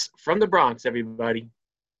from the Bronx, everybody.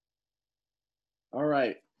 All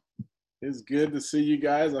right. It's good to see you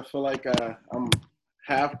guys. I feel like I'm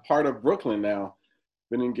half part of Brooklyn now.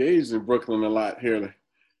 Been engaged in Brooklyn a lot here.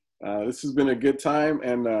 This has been a good time.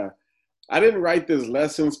 And I didn't write this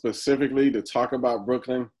lesson specifically to talk about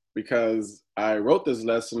Brooklyn because I wrote this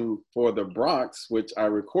lesson for the Bronx, which I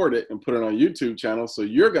recorded and put it on YouTube channel. So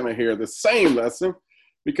you're going to hear the same lesson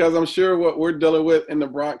because I'm sure what we're dealing with in the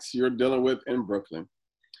Bronx, you're dealing with in Brooklyn.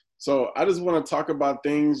 So I just want to talk about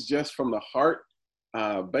things just from the heart.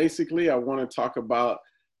 Basically, I want to talk about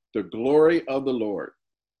the glory of the Lord.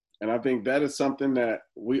 And I think that is something that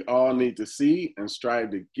we all need to see and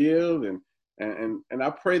strive to give. And I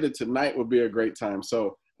pray that tonight will be a great time.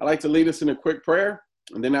 So I'd like to lead us in a quick prayer.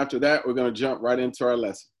 And then after that, we're going to jump right into our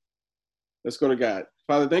lesson. Let's go to God.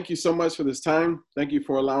 Father, thank you so much for this time. Thank you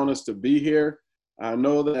for allowing us to be here. I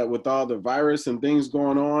know that with all the virus and things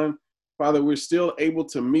going on, Father, we're still able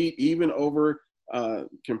to meet even over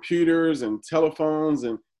computers and telephones.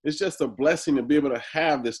 And it's just a blessing to be able to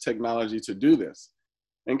have this technology to do this.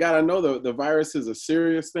 And God, I know the virus is a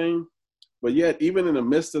serious thing, but yet even in the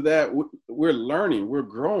midst of that, we're learning, we're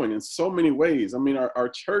growing in so many ways. I mean, our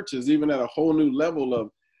church is even at a whole new level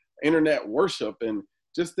of internet worship and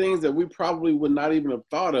just things that we probably would not even have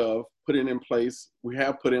thought of putting in place, we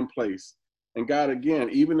have put in place. And God, again,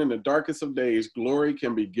 even in the darkest of days, glory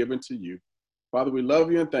can be given to you. Father, we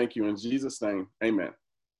love you and thank you in Jesus' name, amen.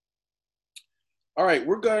 All right,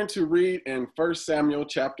 we're going to read in 1 Samuel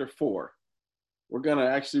chapter 4. We're going to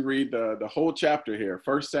actually read the whole chapter here,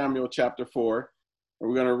 1 Samuel chapter 4, and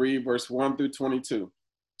we're going to read verse 1 through 22.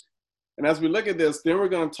 And as we look at this, then we're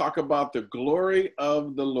going to talk about the glory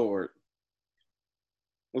of the Lord.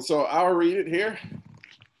 And so I'll read it here.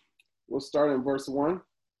 We'll start in verse 1.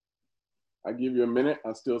 I'll give you a minute.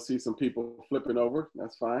 I still see some people flipping over.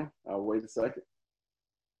 That's fine. I'll wait a second.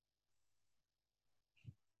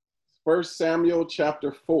 1 Samuel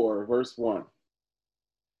chapter 4, verse 1.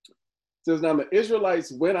 It says, now the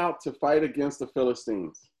Israelites went out to fight against the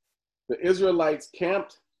Philistines. The Israelites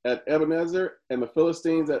camped at Ebenezer and the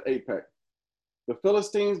Philistines at Aphek. The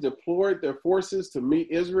Philistines deployed their forces to meet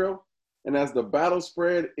Israel, and as the battle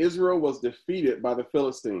spread, Israel was defeated by the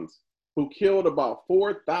Philistines, who killed about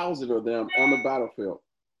 4,000 of them on the battlefield.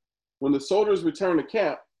 When the soldiers returned to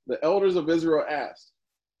camp, the elders of Israel asked,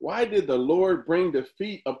 why did the Lord bring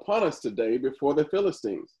defeat upon us today before the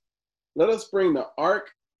Philistines? Let us bring the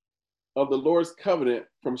ark of the Lord's covenant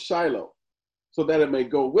from Shiloh, so that it may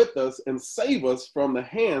go with us and save us from the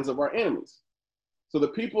hands of our enemies. So the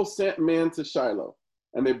people sent men to Shiloh,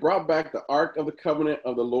 and they brought back the ark of the covenant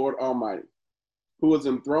of the Lord Almighty, who was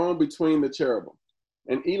enthroned between the cherubim.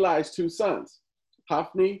 And Eli's two sons,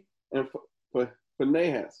 Hophni and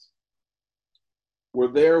Phinehas, were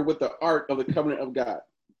there with the ark of the covenant of God.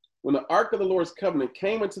 When the ark of the Lord's covenant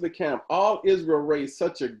came into the camp, all Israel raised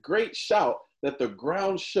such a great shout that the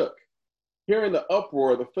ground shook. Hearing the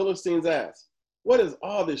uproar, the Philistines asked, what is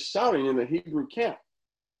all this shouting in the Hebrew camp?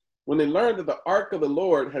 When they learned that the ark of the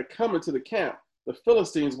Lord had come into the camp, the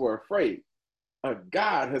Philistines were afraid. A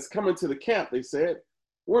God has come into the camp, they said.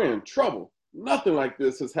 We're in trouble. Nothing like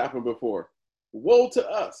this has happened before. Woe to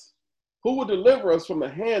us. Who will deliver us from the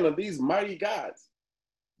hand of these mighty gods?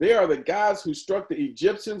 They are the gods who struck the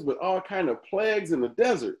Egyptians with all kinds of plagues in the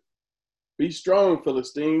desert. Be strong,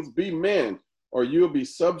 Philistines, be men, or you will be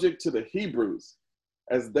subject to the Hebrews,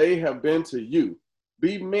 as they have been to you.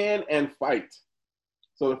 Be men and fight.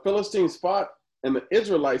 So the Philistines fought, and the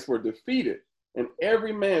Israelites were defeated, and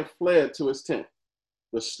every man fled to his tent.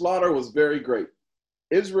 The slaughter was very great.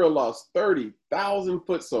 Israel lost 30,000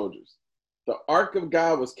 foot soldiers. The ark of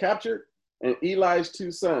God was captured, and Eli's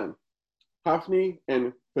two sons, Hophni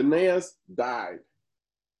and Phinehas, died.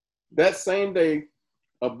 That same day,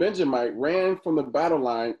 a Benjamite ran from the battle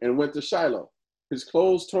line and went to Shiloh, his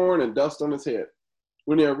clothes torn and dust on his head.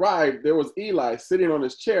 When he arrived, there was Eli sitting on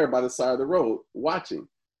his chair by the side of the road, watching,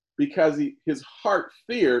 because his heart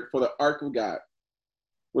feared for the ark of God.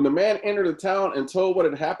 When the man entered the town and told what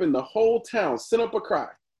had happened, the whole town sent up a cry.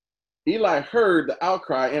 Eli heard the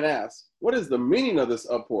outcry and asked, what is the meaning of this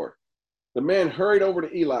uproar? The man hurried over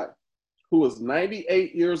to Eli, who was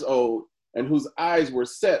 98 years old and whose eyes were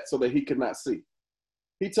set so that he could not see.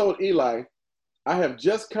 He told Eli, I have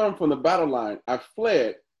just come from the battle line. I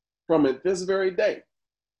fled from it this very day.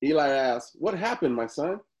 Eli asked, what happened, my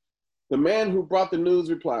son? The man who brought the news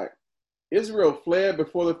replied, Israel fled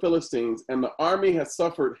before the Philistines, and the army has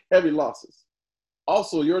suffered heavy losses.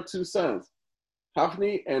 Also, your two sons,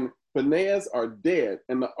 Hophni and Phinehas, are dead,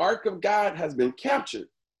 and the ark of God has been captured.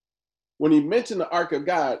 When he mentioned the ark of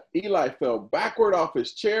God, Eli fell backward off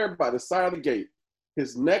his chair by the side of the gate.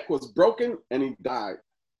 His neck was broken and he died,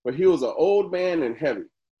 but he was an old man and heavy.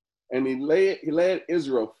 And he led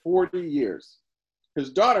Israel 40 years. His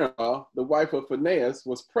daughter-in-law, the wife of Phinehas,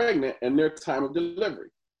 was pregnant in their time of delivery.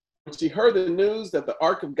 When she heard the news that the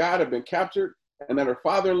ark of God had been captured and that her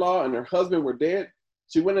father-in-law and her husband were dead,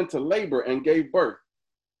 she went into labor and gave birth,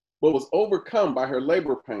 but was overcome by her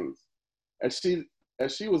labor pains. As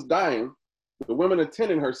she was dying, the women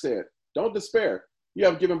attending her said, "Don't despair. You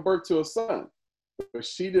have given birth to a son." But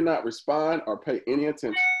she did not respond or pay any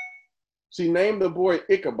attention. She named the boy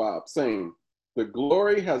Ichabod, saying, "The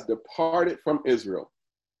glory has departed from Israel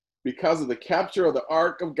because of the capture of the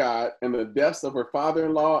ark of God and the deaths of her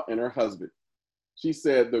father-in-law and her husband." She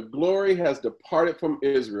said, "The glory has departed from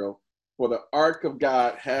Israel, for the ark of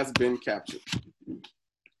God has been captured."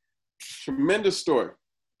 Tremendous story.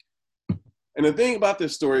 And the thing about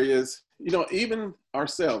this story is, even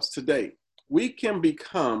ourselves today, we can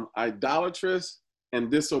become idolatrous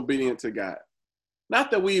and disobedient to God.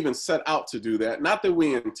 Not that we even set out to do that, not that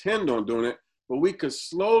we intend on doing it, but we could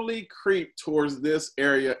slowly creep towards this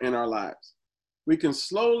area in our lives. We can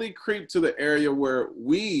slowly creep to the area where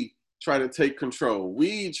we try to take control.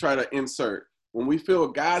 We try to insert. When we feel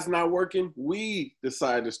God's not working, we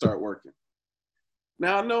decide to start working.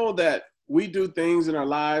 Now, I know that we do things in our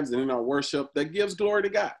lives and in our worship that gives glory to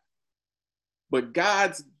God. But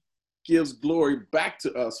God gives glory back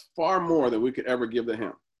to us far more than we could ever give to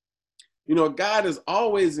him. God has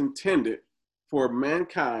always intended for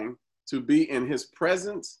mankind to be in his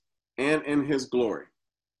presence and in his glory.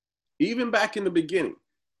 Even back in the beginning,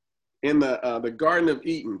 in the Garden of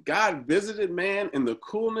Eden, God visited man in the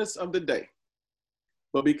coolness of the day.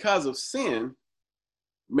 But because of sin,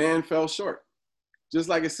 man fell short. Just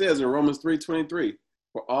like it says in Romans 3:23,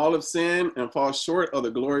 "For all have sinned and fall short of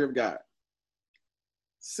the glory of God."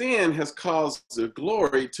 Sin has caused the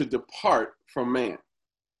glory to depart from man.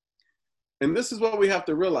 And this is what we have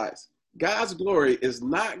to realize. God's glory is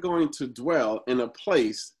not going to dwell in a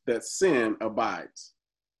place that sin abides.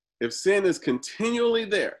 If sin is continually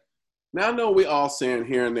there, now I know we all sin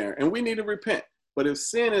here and there, and we need to repent. But if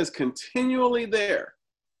sin is continually there,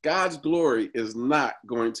 God's glory is not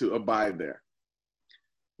going to abide there.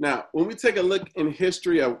 Now, when we take a look in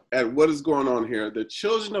history at what is going on here, the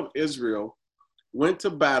children of Israel went to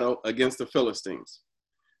battle against the Philistines.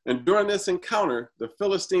 And during this encounter, the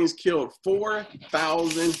Philistines killed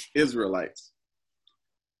 4,000 Israelites.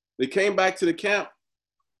 They came back to the camp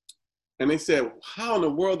and they said, "How in the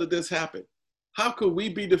world did this happen? How could we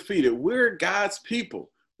be defeated? We're God's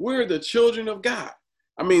people. We're the children of God."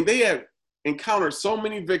 I mean, they had encountered so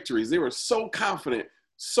many victories. They were so confident,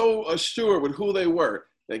 so assured with who they were,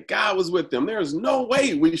 that God was with them. There is no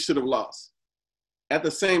way we should have lost. At the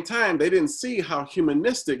same time, they didn't see how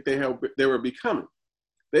humanistic they were becoming.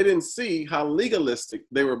 They didn't see how legalistic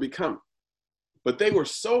they were becoming. But they were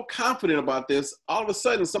so confident about this, all of a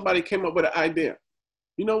sudden somebody came up with an idea.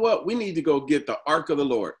 You know what? We need to go get the ark of the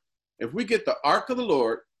Lord. If we get the ark of the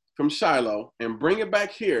Lord from Shiloh and bring it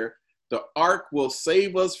back here, the ark will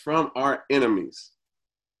save us from our enemies.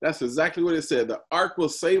 That's exactly what it said. The ark will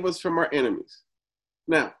save us from our enemies.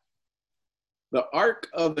 Now, the Ark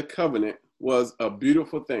of the Covenant was a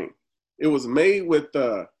beautiful thing. It was made with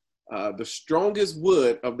the strongest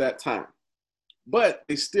wood of that time, but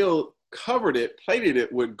they still covered it, plated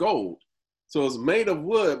it with gold. So it was made of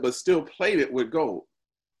wood, but still plated with gold.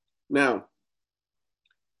 Now,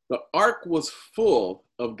 the ark was full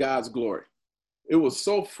of God's glory. It was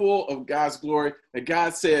so full of God's glory that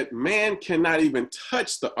God said, man cannot even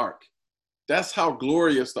touch the ark. That's how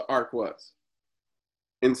glorious the ark was.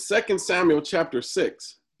 In 2 Samuel chapter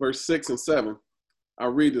 6, verse 6 and 7,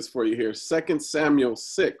 I'll read this for you here. 2 Samuel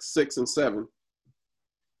 6, 6 and 7.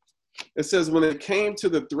 It says, when it came to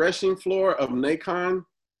the threshing floor of Nacon,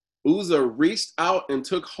 Uzzah reached out and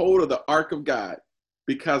took hold of the ark of God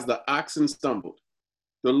because the oxen stumbled.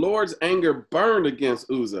 The Lord's anger burned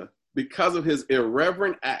against Uzzah because of his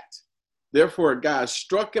irreverent act. Therefore, God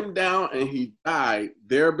struck him down and he died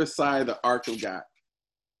there beside the ark of God.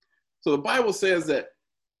 So the Bible says that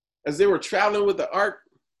as they were traveling with the ark,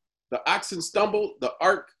 the oxen stumbled,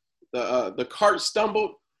 the cart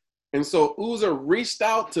stumbled. And so Uzzah reached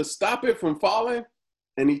out to stop it from falling,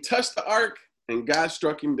 and he touched the ark, and God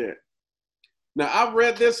struck him dead. Now, I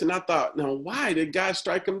read this, and I thought, now, why did God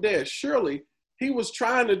strike him dead? Surely he was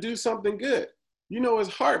trying to do something good. You know, his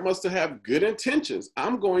heart must have had good intentions.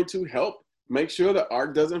 I'm going to help make sure the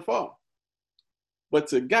ark doesn't fall. But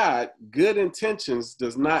to God, good intentions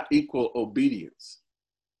does not equal obedience.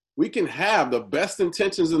 We can have the best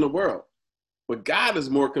intentions in the world, but God is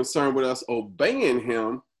more concerned with us obeying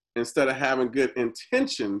him instead of having good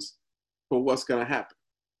intentions for what's going to happen.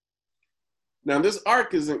 Now, this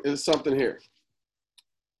ark is something here.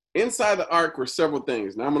 Inside the ark were several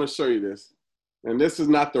things. Now, I'm going to show you this. And this is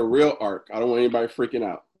not the real ark. I don't want anybody freaking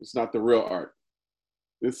out. It's not the real ark.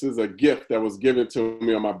 This is a gift that was given to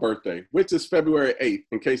me on my birthday, which is February 8th,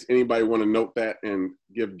 in case anybody want to note that and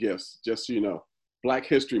give gifts, just so you know. Black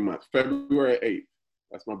History Month, February 8th.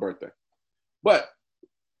 That's my birthday. But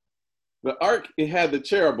the ark, it had the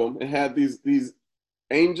cherubim. It had these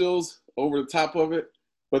angels over the top of it.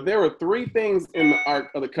 But there were three things in the Ark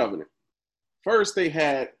of the Covenant. First, they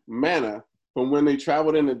had manna from when they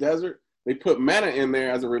traveled in the desert. They put manna in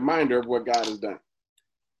there as a reminder of what God has done.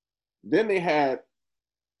 Then they had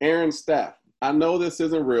Aaron's staff. I know this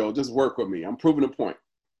isn't real. Just work with me. I'm proving a point.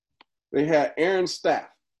 They had Aaron's staff.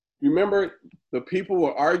 Remember, the people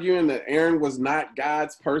were arguing that Aaron was not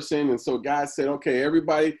God's person. And so God said, okay,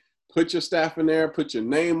 everybody put your staff in there, put your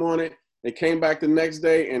name on it. They came back the next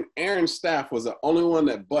day, and Aaron's staff was the only one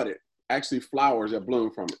that budded, actually flowers that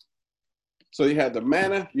bloomed from it. So you had the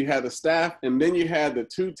manna, you had the staff, and then you had the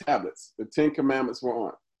 2 tablets. The 10 commandments were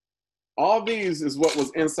on. All these is what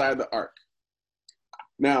was inside the ark.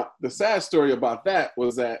 Now, the sad story about that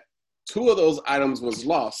was that 2 of those items was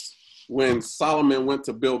lost when Solomon went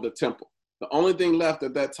to build the temple. The only thing left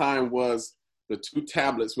at that time was the 2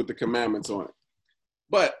 tablets with the commandments on it.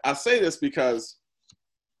 But I say this because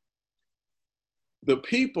the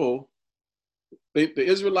people, the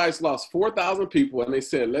Israelites lost 4,000 people, and they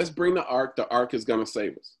said, let's bring the ark. The ark is going to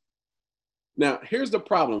save us. Now, here's the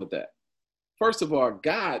problem with that. First of all,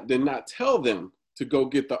 God did not tell them to go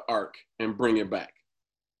get the ark and bring it back.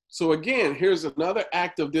 So again, here's another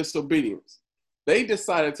act of disobedience. They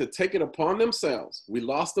decided to take it upon themselves. We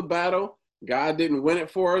lost the battle. God didn't win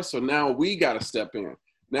it for us, so now we got to step in.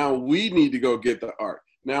 Now we need to go get the ark.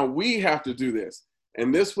 Now we have to do this.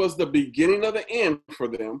 And this was the beginning of the end for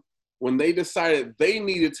them when they decided they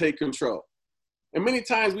needed to take control. And many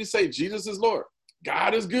times we say, Jesus is Lord.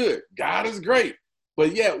 God is good. God is great.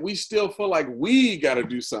 But yet we still feel like we got to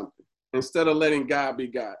do something instead of letting God be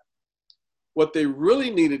God. What they really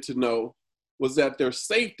needed to know was that their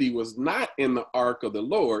safety was not in the ark of the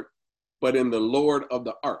Lord, but in the Lord of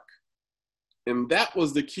the ark. And that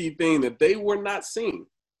was the key thing that they were not seeing.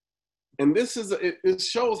 And this is, it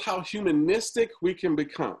shows how humanistic we can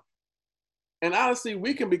become. And honestly,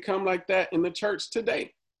 we can become like that in the church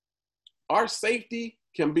today. Our safety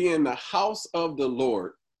can be in the house of the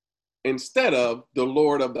Lord instead of the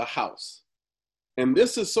Lord of the house. And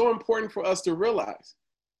this is so important for us to realize.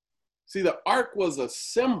 See, the ark was a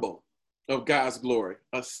symbol of God's glory,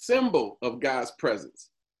 a symbol of God's presence.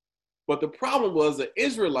 But the problem was the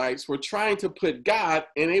Israelites were trying to put God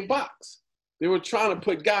in a box. They were trying to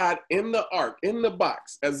put God in the ark, in the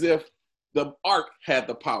box, as if the ark had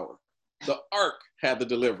the power. The ark had the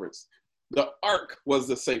deliverance. The ark was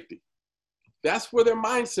the safety. That's where their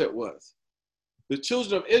mindset was. The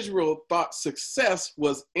children of Israel thought success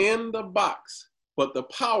was in the box, but the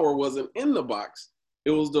power wasn't in the box.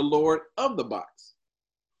 It was the Lord of the box.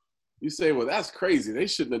 You say, well, that's crazy. They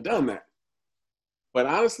shouldn't have done that. But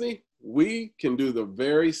honestly, we can do the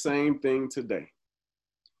very same thing today.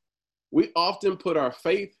 We often put our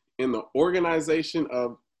faith in the organization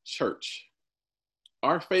of church.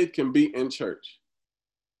 Our faith can be in church.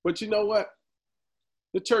 But you know what?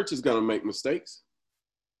 The church is going to make mistakes.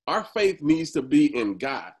 Our faith needs to be in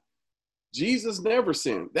God. Jesus never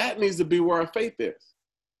sinned. That needs to be where our faith is.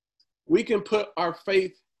 We can put our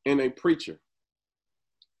faith in a preacher.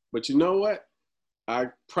 But you know what? I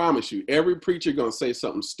promise you, every preacher going to say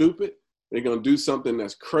something stupid. They're going to do something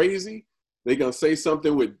that's crazy. They're going to say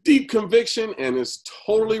something with deep conviction, and it's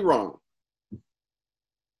totally wrong.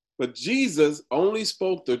 But Jesus only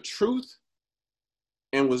spoke the truth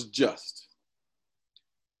and was just.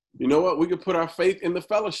 You know what? We could put our faith in the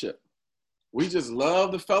fellowship. We just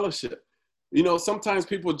love the fellowship. You know, sometimes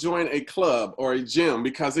people join a club or a gym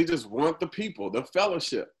because they just want the people, the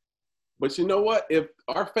fellowship. But you know what? If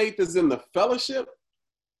our faith is in the fellowship,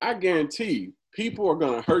 I guarantee you, people are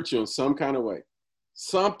going to hurt you in some kind of way.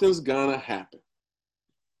 Something's going to happen.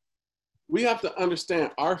 We have to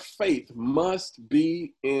understand our faith must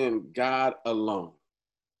be in God alone.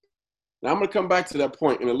 Now, I'm going to come back to that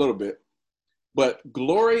point in a little bit. But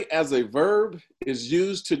glory as a verb is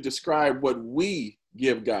used to describe what we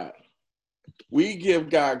give God. We give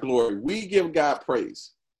God glory. We give God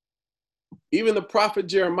praise. Even the prophet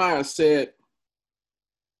Jeremiah said,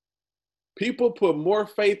 people put more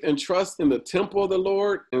faith and trust in the temple of the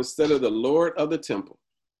Lord instead of the Lord of the temple.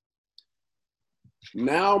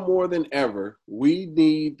 Now more than ever, we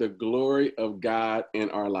need the glory of God in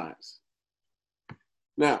our lives.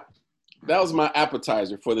 Now, that was my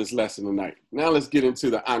appetizer for this lesson tonight. Now let's get into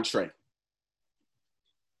the entree.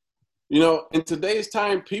 You know, in today's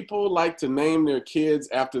time, people like to name their kids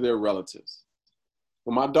after their relatives.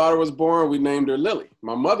 When my daughter was born, we named her Lily.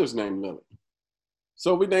 My mother's name Lily.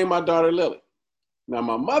 So we named my daughter Lily. Now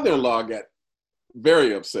my mother-in-law got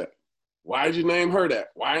very upset. Why did you name her that?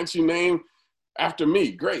 Why didn't you name after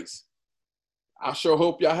me, Grace? I sure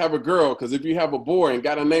hope y'all have a girl, because if you have a boy and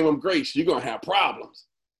got to name him Grace, you're going to have problems.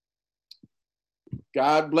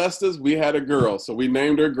 God blessed us. We had a girl, so we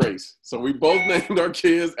named her Grace. So we both named our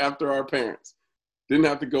kids after our parents. Didn't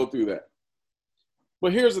have to go through that.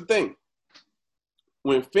 But here's the thing.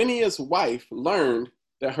 When Phinehas' wife learned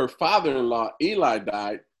that her father-in-law, Eli,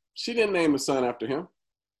 died, she didn't name the son after him.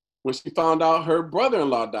 When she found out her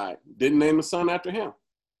brother-in-law died, didn't name the son after him.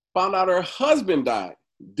 Found out her husband died,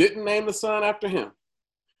 didn't name the son after him.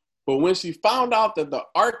 But when she found out that the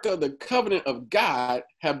Ark of the Covenant of God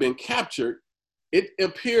had been captured, it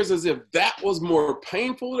appears as if that was more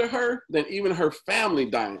painful to her than even her family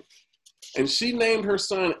dying. And she named her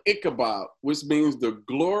son Ichabod, which means the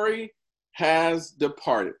glory has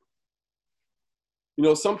departed. You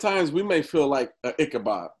know, sometimes we may feel like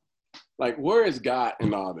Ichabod. Like, where is God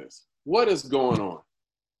in all this? What is going on?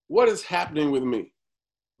 What is happening with me?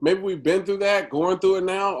 Maybe we've been through that, going through it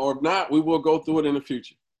now, or if not, we will go through it in the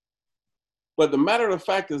future. But the matter of the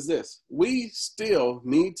fact is this: we still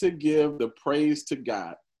need to give the praise to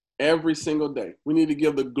God every single day. We need to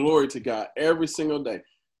give the glory to God every single day.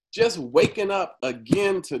 Just waking up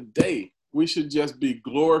again today, we should just be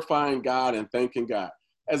glorifying God and thanking God.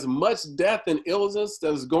 As much death and illness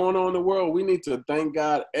that's going on in the world, we need to thank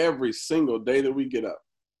God every single day that we get up.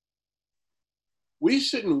 We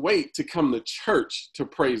shouldn't wait to come to church to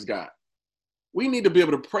praise God. We need to be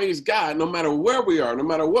able to praise God no matter where we are, no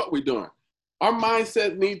matter what we're doing. Our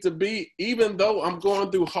mindset needs to be, even though I'm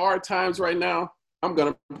going through hard times right now, I'm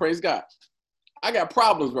going to praise God. I got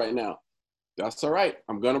problems right now. That's all right.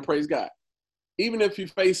 I'm going to praise God. Even if you're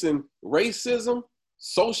facing racism,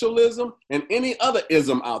 socialism, and any other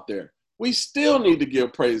ism out there, we still need to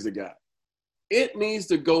give praise to God. It needs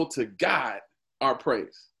to go to God, our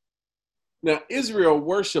praise. Now, Israel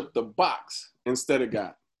worshiped the box instead of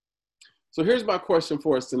God. So here's my question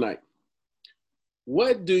for us tonight.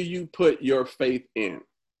 What do you put your faith in?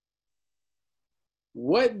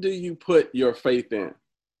 What do you put your faith in?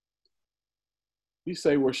 You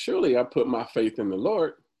say, well, surely I put my faith in the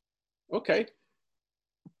Lord. Okay.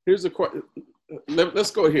 Here's the question.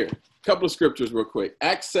 Let's go here. A couple of scriptures real quick.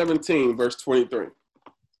 Acts 17, verse 23.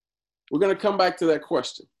 We're going to come back to that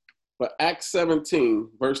question. But Acts 17,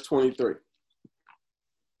 verse 23.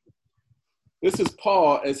 This is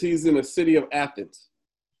Paul as he's in the city of Athens.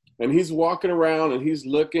 And he's walking around and he's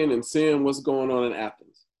looking and seeing what's going on in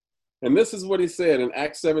Athens. And this is what he said in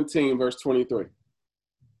Acts 17, verse 23.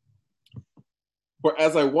 For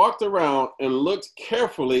as I walked around and looked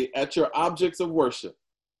carefully at your objects of worship,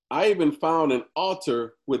 I even found an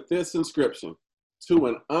altar with this inscription, to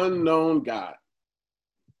an unknown God.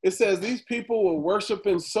 It says these people were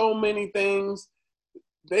worshiping so many things,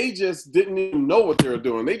 they just didn't even know what they were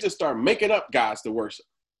doing. They just started making up gods to worship.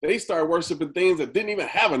 They started worshiping things that didn't even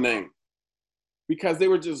have a name because they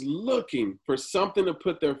were just looking for something to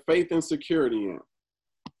put their faith and security in.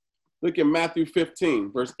 Look at Matthew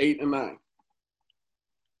 15, verse 8 and 9.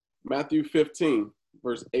 Matthew 15,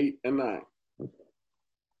 verse 8 and 9.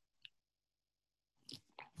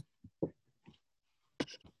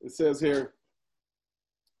 It says here,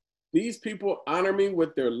 these people honor me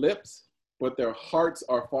with their lips, but their hearts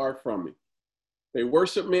are far from me. They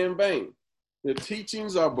worship me in vain. Their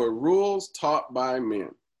teachings are but rules taught by men.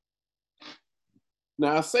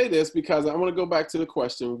 Now I say this because I want to go back to the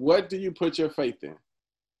question, what do you put your faith in?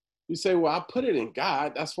 You say, well, I put it in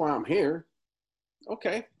God. That's why I'm here.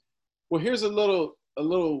 Okay. Well, here's a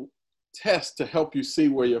little test to help you see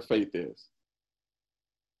where your faith is.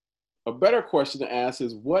 A better question to ask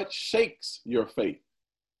is, what shakes your faith?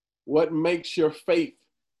 What makes your faith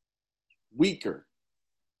weaker?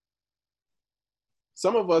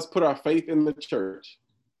 Some of us put our faith in the church.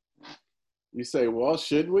 You say, well,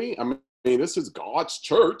 should we? I mean, this is God's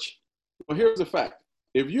church. Well, here's the fact.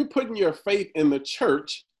 If you're putting your faith in the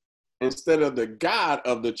church instead of the God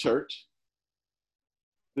of the church,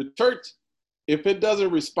 if it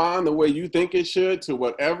doesn't respond the way you think it should to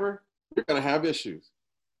whatever, you're going to have issues.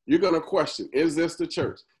 You're going to question, is this the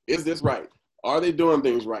church? Is this right? Are they doing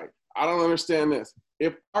things right? I don't understand this.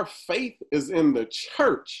 If our faith is in the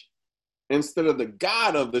church instead of the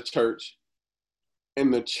God of the church,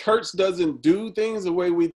 and the church doesn't do things the way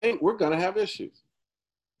we think, we're going to have issues.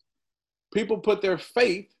 People put their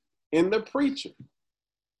faith in the preacher.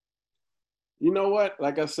 You know what?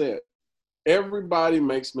 Like I said, everybody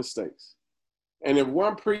makes mistakes. And if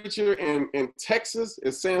one preacher in Texas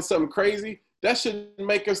is saying something crazy, that should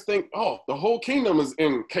make us think, oh, the whole kingdom is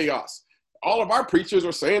in chaos. All of our preachers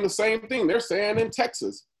are saying the same thing they're saying in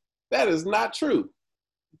Texas. That is not true.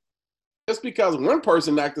 Just because one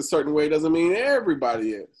person acts a certain way doesn't mean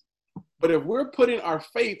everybody is. But if we're putting our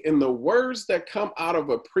faith in the words that come out of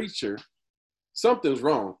a preacher, something's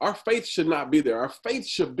wrong. Our faith should not be there. Our faith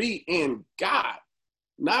should be in God,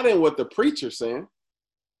 not in what the preacher's saying.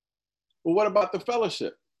 Well, what about the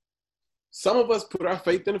fellowship? Some of us put our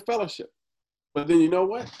faith in the fellowship. But then you know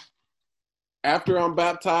what? After I'm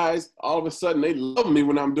baptized, all of a sudden they love me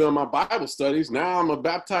when I'm doing my Bible studies. Now I'm a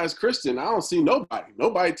baptized Christian. I don't see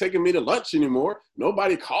nobody taking me to lunch anymore.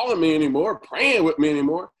 Nobody calling me anymore, praying with me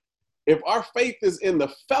anymore. If our faith is in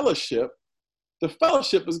the fellowship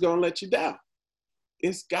is going to let you down.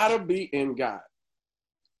 It's got to be in God.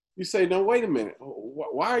 You say, no, wait a minute.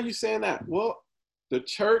 Why are you saying that? Well, the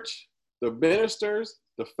church, the ministers,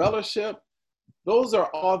 the fellowship, those are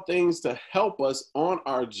all things to help us on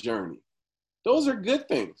our journey. Those are good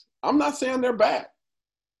things. I'm not saying they're bad.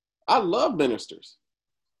 I love ministers.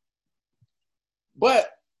 But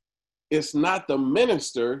it's not the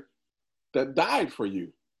minister that died for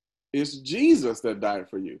you. It's Jesus that died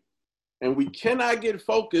for you. And we cannot get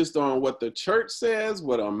focused on what the church says,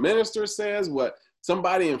 what a minister says, what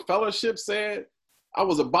somebody in fellowship said. I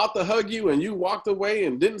was about to hug you and you walked away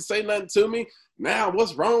and didn't say nothing to me. Now,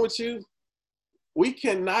 what's wrong with you? We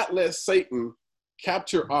cannot let Satan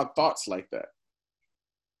capture our thoughts like that.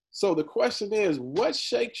 So the question is, what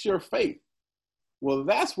shakes your faith? Well,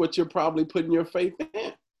 that's what you're probably putting your faith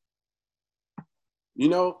in. You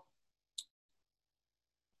know,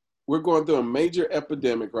 we're going through a major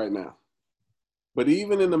epidemic right now. But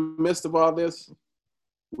even in the midst of all this,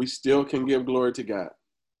 we still can give glory to God.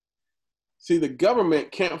 See, the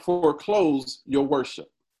government can't foreclose your worship.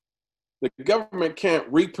 The government can't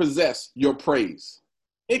repossess your praise.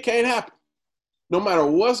 It can't happen. No matter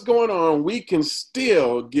what's going on, we can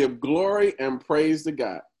still give glory and praise to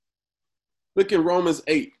God. Look at Romans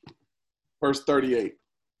 8, verse 38.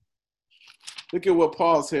 Look at what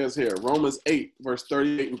Paul says here, Romans 8, verse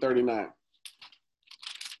 38 and 39.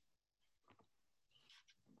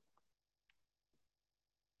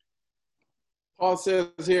 Paul says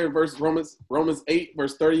here in Romans 8,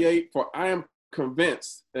 verse 38, for I am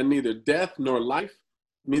convinced that neither death nor life,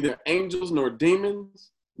 neither angels nor demons,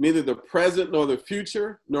 neither the present nor the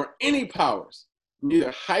future, nor any powers, neither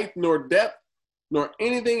height nor depth, nor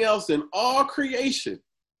anything else in all creation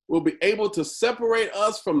will be able to separate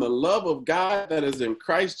us from the love of God that is in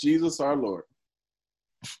Christ Jesus our Lord.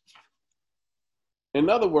 In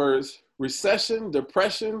other words, recession,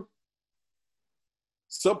 depression,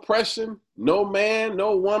 suppression, no man,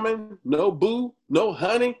 no woman, no boo, no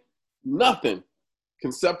honey, nothing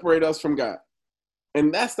can separate us from God.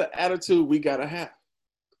 And that's the attitude we got to have.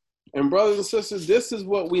 And brothers and sisters, this is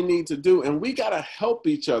what we need to do. And we got to help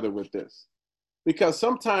each other with this, because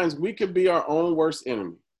sometimes we could be our own worst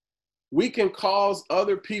enemy. We can cause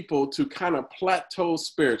other people to kind of plateau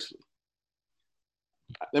spiritually.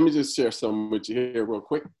 Let me just share something with you here real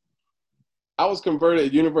quick. I was converted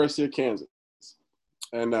at University of Kansas,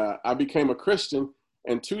 and I became a Christian.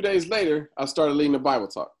 And 2 days later, I started leading a Bible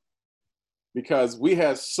talk, because we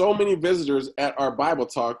had so many visitors at our Bible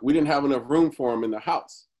talk, we didn't have enough room for them in the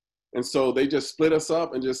house. And so they just split us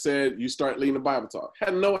up and just said, you start leading the Bible talk.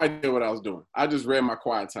 Had no idea what I was doing. I just read my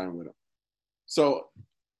quiet time with them. So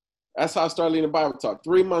that's how I started leading the Bible talk.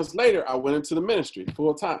 3 months later, I went into the ministry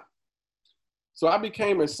full time. So I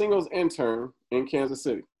became a singles intern in Kansas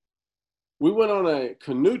City. We went on a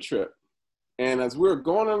canoe trip. And as we were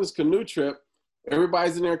going on this canoe trip,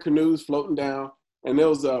 everybody's in their canoes floating down. And there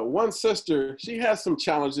was one sister, she had some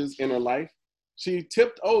challenges in her life. She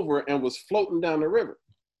tipped over and was floating down the river.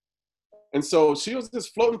 And so she was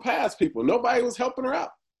just floating past people. Nobody was helping her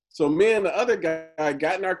out. So me and the other guy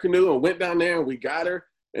got in our canoe and went down there, and we got her.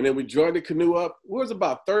 And then we joined the canoe up. We was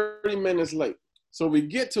about 30 minutes late. So we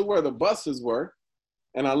get to where the buses were,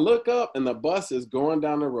 and I look up, and the bus is going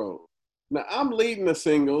down the road. Now, I'm leading the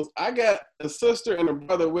singles. I got a sister and a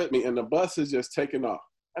brother with me, and the bus is just taking off.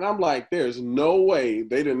 And I'm like, there's no way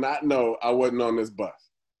they did not know I wasn't on this bus.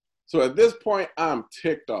 So at this point, I'm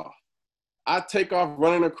ticked off. I take off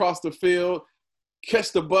running across the field,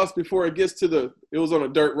 catch the bus before it gets to it was on a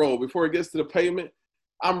dirt road, before it gets to the pavement.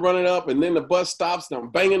 I'm running up, and then the bus stops, and I'm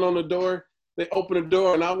banging on the door. They open the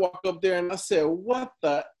door, and I walk up there, and I said, what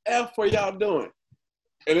the F are y'all doing?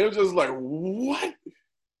 And it was just like, what?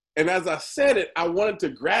 And as I said it, I wanted to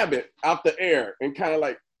grab it out the air and kind of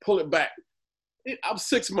like pull it back. I'm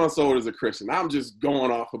 6 months old as a Christian. I'm just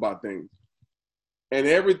going off about things. And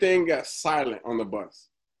everything got silent on the bus.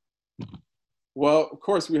 Well, of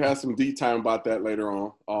course, we had some deep time about that later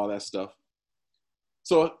on, all that stuff.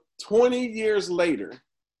 So 20 years later,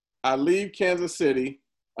 I leave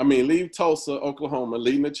leave Tulsa, Oklahoma,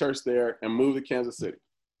 leading the church there and move to Kansas City.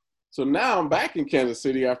 So now I'm back in Kansas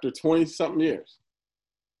City after 20 something years.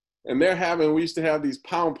 And we used to have these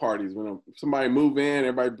pound parties when somebody move in,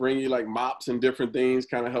 everybody bring you like mops and different things,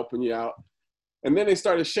 kind of helping you out. And then they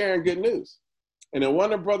started sharing good news. And then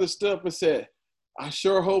one of the brothers stood up and said, I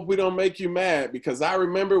sure hope we don't make you mad, because I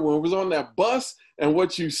remember when we was on that bus and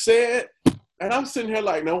what you said. And I'm sitting here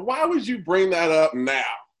like, now, why would you bring that up now?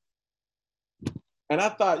 And I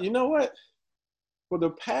thought, you know what? For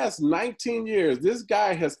the past 19 years, this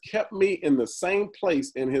guy has kept me in the same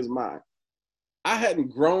place in his mind. I hadn't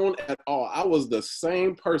grown at all. I was the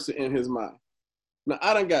same person in his mind. Now,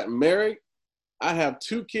 I done got married. I have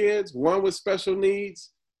 2 kids, one with special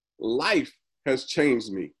needs. Life has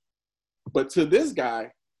changed me. But to this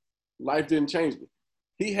guy, life didn't change me.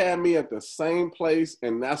 He had me at the same place,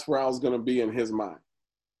 and that's where I was going to be in his mind.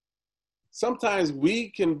 Sometimes we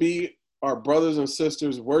can be our brothers and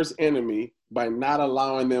sisters' worst enemy by not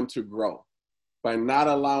allowing them to grow, by not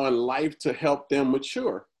allowing life to help them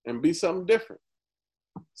mature and be something different.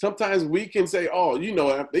 Sometimes we can say, oh, you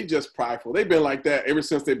know, they just prideful. They've been like that ever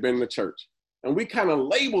since they've been in the church. And we kind of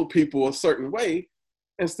label people a certain way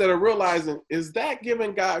instead of realizing, is that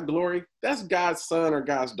giving God glory? That's God's son or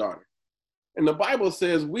God's daughter. And the Bible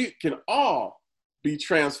says we can all be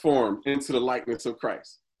transformed into the likeness of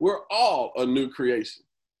Christ. We're all a new creation.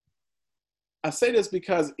 I say this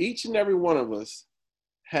because each and every one of us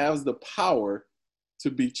has the power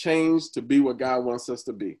to be changed to be what God wants us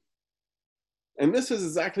to be. And this is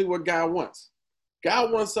exactly what God wants.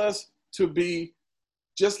 God wants us to be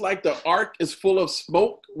just like the ark is full of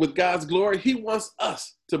smoke with God's glory. He wants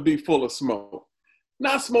us to be full of smoke.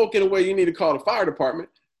 Not smoke in a way you need to call the fire department,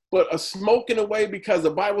 but a smoke in a way because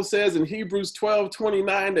the Bible says in Hebrews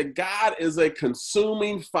 12:29 that God is a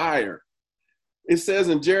consuming fire. It says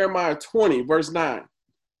in Jeremiah 20, verse 9,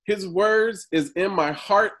 his words is in my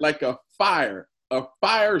heart like a fire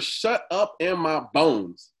shut up in my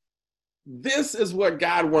bones. This is what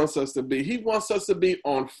God wants us to be. He wants us to be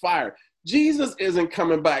on fire. Jesus isn't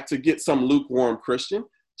coming back to get some lukewarm Christian.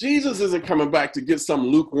 Jesus isn't coming back to get some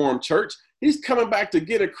lukewarm church. He's coming back to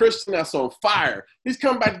get a Christian that's on fire. He's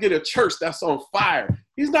coming back to get a church that's on fire.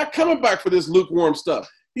 He's not coming back for this lukewarm stuff.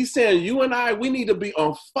 He's saying you and I, we need to be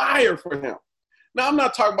on fire for him. Now, I'm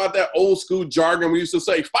not talking about that old school jargon we used to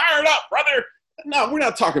say, fire it up, brother. No, we're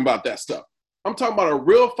not talking about that stuff. I'm talking about a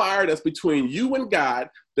real fire that's between you and God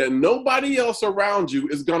that nobody else around you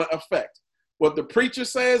is going to affect. What the preacher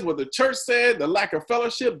says, what the church said, the lack of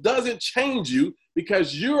fellowship doesn't change you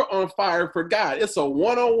because you're on fire for God. It's a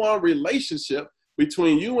one-on-one relationship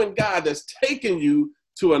between you and God that's taking you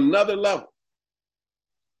to another level.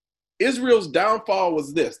 Israel's downfall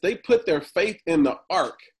was this. They put their faith in the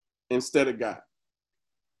ark instead of God.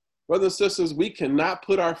 Brothers and sisters, we cannot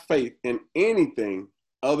put our faith in anything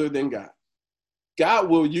other than God. God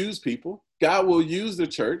will use people. God will use the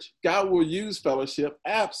church. God will use fellowship.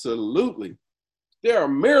 Absolutely. There are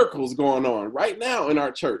miracles going on right now in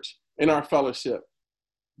our church, in our fellowship.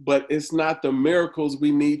 But it's not the miracles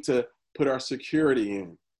we need to put our security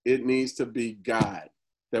in. It needs to be God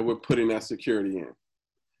that we're putting that security in.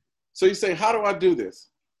 So you say, how do I do this?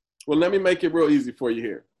 Well, let me make it real easy for you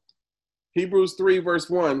here. Hebrews 3 verse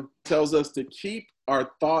 1 tells us to keep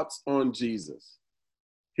our thoughts on Jesus.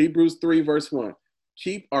 Hebrews 3 verse 1.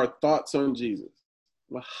 Keep our thoughts on Jesus.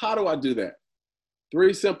 Well, how do I do that?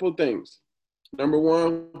 3 simple things. Number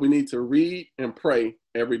 1, we need to read and pray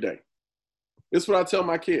every day. This is what I tell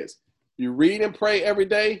my kids. You read and pray every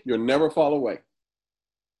day, you'll never fall away.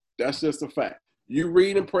 That's just a fact. You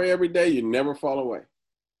read and pray every day, you never fall away.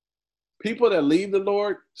 People that leave the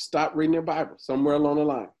Lord stop reading their Bible somewhere along the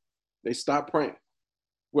line. They stop praying.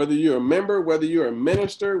 Whether you're a member, whether you're a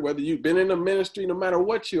minister, whether you've been in a ministry, no matter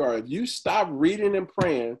what you are, if you stop reading and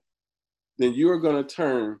praying, then you are going to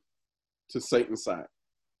turn to Satan's side.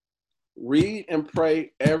 Read and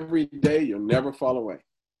pray every day. You'll never fall away.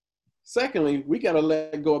 Secondly, we got to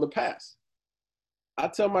let go of the past. I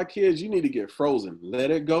tell my kids, you need to get frozen.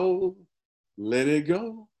 Let it go. Let it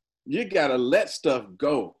go. You got to let stuff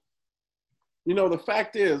go. You know, the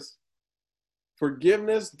fact is,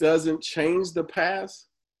 forgiveness doesn't change the past,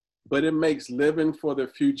 but it makes living for the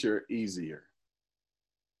future easier.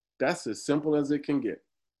 That's as simple as it can get.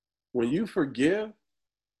 When you forgive,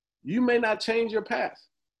 you may not change your past,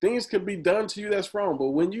 Things could be done to you that's wrong, but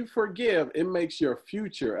when you forgive, it makes your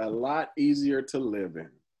future a lot easier to live in.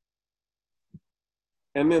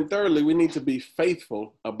 And then thirdly, we need to be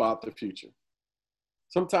faithful about the future.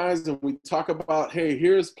 Sometimes when we talk about, hey,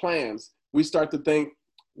 here's plans, we start to think,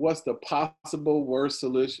 what's the possible worst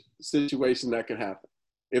situation that could happen?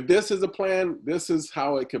 If this is a plan, this is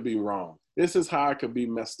how it could be wrong. This is how it could be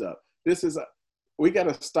messed up. We got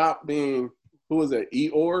to stop being, who was that,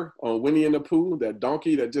 Eeyore on Winnie and the Pooh, that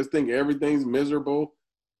donkey that just think everything's miserable.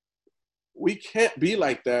 We can't be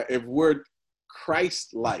like that if we're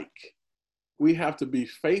Christ-like. We have to be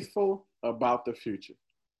faithful about the future.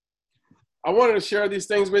 I wanted to share these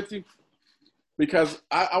things with you because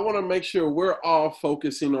I want to make sure we're all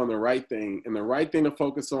focusing on the right thing, and the right thing to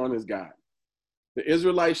focus on is God. The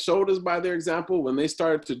Israelites showed us by their example when they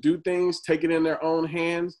started to do things, take it in their own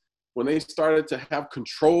hands, when they started to have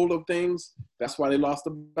control of things, that's why they lost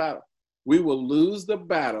the battle. We will lose the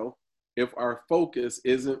battle if our focus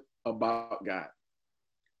isn't about God.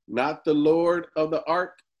 Not the Lord of the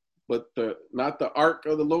ark, not the ark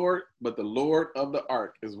of the Lord, but the Lord of the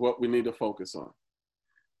ark is what we need to focus on.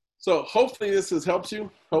 So hopefully this has helped you.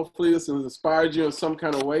 Hopefully this has inspired you in some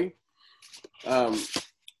kind of way.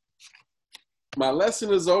 My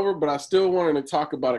lesson is over, but I still wanted to talk about a